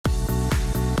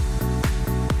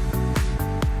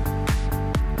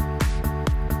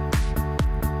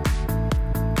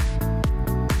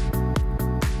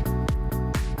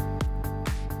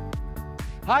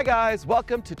Hi guys,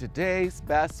 welcome to today's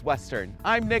Best Western.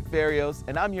 I'm Nick Verreos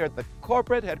and I'm here at the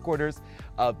corporate headquarters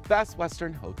of Best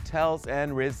Western Hotels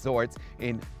and Resorts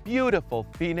in beautiful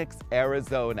Phoenix,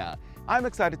 Arizona. I'm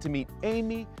excited to meet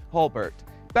Amy Holbert,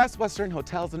 Best Western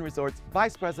Hotels and Resorts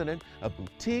Vice President of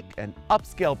Boutique and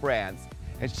Upscale Brands.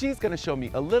 And she's going to show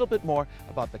me a little bit more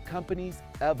about the company's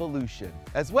evolution,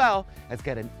 as well as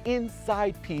get an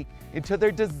inside peek into their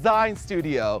design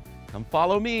studio. Come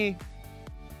follow me.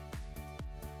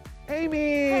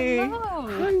 Amy!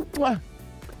 Hello! Hi.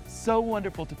 So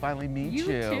wonderful to finally meet you.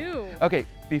 You too. Okay,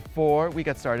 before we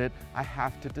get started, I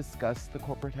have to discuss the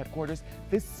corporate headquarters.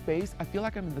 This space, I feel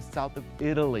like I'm in the south of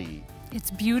Italy.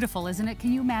 It's beautiful, isn't it?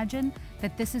 Can you imagine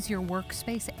that this is your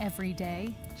workspace every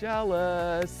day?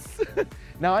 Jealous.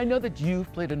 Now, I know that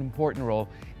you've played an important role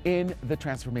in the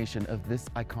transformation of this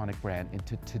iconic brand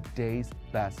into today's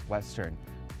Best Western.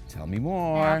 Tell me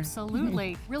more.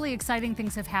 Absolutely. Really exciting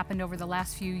things have happened over the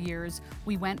last few years.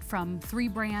 We went from 3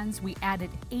 brands, we added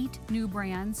 8 new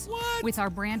brands with our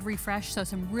brand refresh, so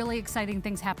some really exciting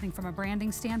things happening from a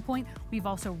branding standpoint. We've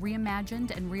also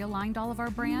reimagined and realigned all of our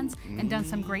brands and done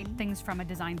some great things from a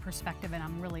design perspective, and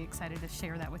I'm really excited to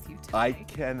share that with you today. I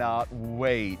cannot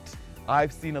wait.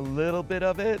 I've seen a little bit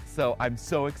of it, so I'm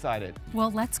so excited.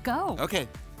 Well, let's go. Okay.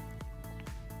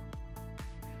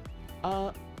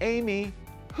 Amy,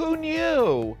 who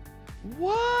knew?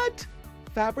 What?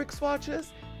 Fabric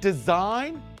swatches?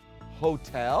 Design?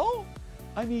 Hotel?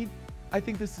 I mean, I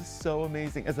think this is so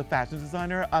amazing. As a fashion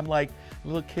designer, I'm like a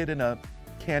little kid in a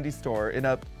candy store, in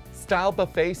a style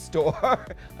buffet store.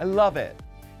 I love it.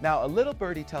 Now, a little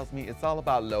birdie tells me it's all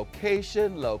about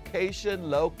location, location,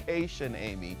 location,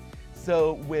 Amy.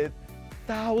 So with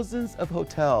thousands of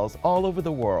hotels all over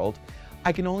the world,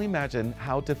 I can only imagine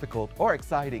how difficult or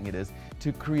exciting it is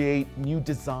to create new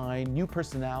design, new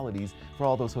personalities for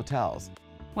all those hotels.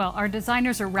 Well, our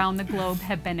designers around the globe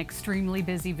have been extremely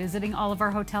busy visiting all of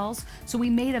our hotels, so we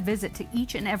made a visit to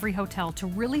each and every hotel to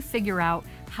really figure out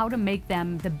how to make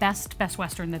them the best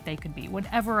Western that they could be,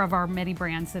 whatever of our many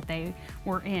brands that they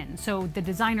were in. So the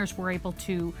designers were able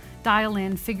to dial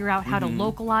in, figure out how to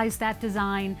localize that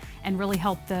design, and really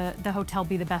help the hotel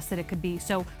be the best that it could be.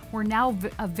 So we're now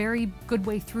a very good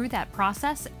way through that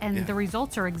process, and the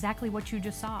results are exactly what you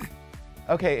just saw.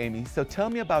 Okay, Amy, so tell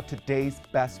me about today's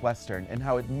Best Western and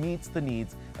how it meets the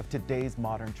needs of today's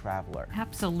modern traveler.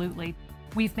 Absolutely.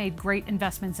 We've made great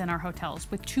investments in our hotels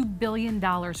with $2 billion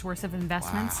worth of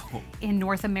investments in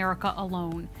North America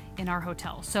alone in our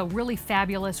hotels. So really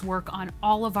fabulous work on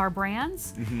all of our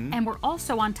brands. And we're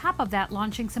also on top of that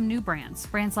launching some new brands.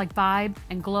 Brands like Vibe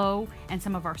and Glow and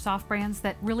some of our soft brands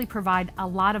that really provide a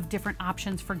lot of different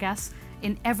options for guests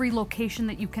in every location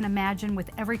that you can imagine, with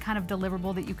every kind of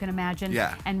deliverable that you can imagine,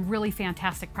 and really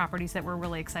fantastic properties that we're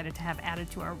really excited to have added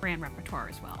to our brand repertoire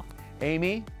as well.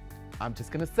 Amy, I'm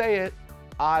just gonna say it,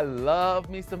 I love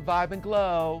me some Vibe and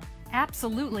Glow.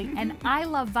 Absolutely, and I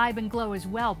love Vibe and Glow as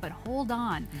well, but hold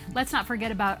on. Let's not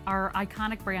forget about our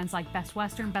iconic brands like Best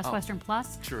Western, Best Western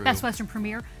Plus, Best Western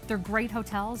Premier. They're great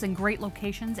hotels and great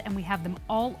locations, and we have them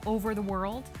all over the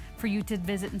world for you to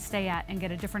visit and stay at and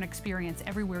get a different experience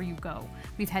everywhere you go.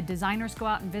 We've had designers go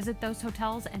out and visit those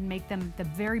hotels and make them the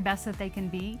very best that they can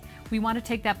be. We want to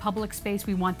take that public space,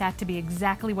 we want that to be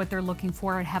exactly what they're looking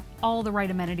for, and have all the right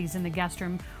amenities in the guest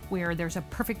room, where there's a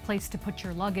perfect place to put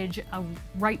your luggage, a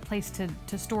right place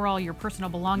to store all your personal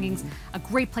belongings, a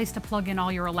great place to plug in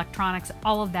all your electronics.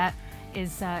 All of that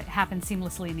happens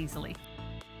seamlessly and easily.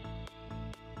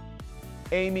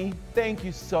 Amy, thank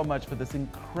you so much for this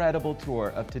incredible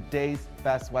tour of today's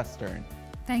Best Western.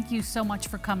 Thank you so much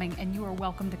for coming, and you are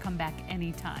welcome to come back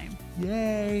anytime.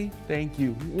 Yay, thank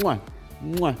you. Mwah,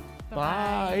 mwah. Bye.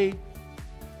 Bye.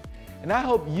 And I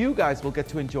hope you guys will get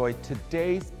to enjoy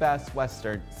today's Best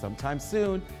Western sometime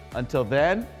soon. Until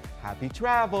then, happy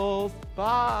travels.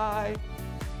 Bye.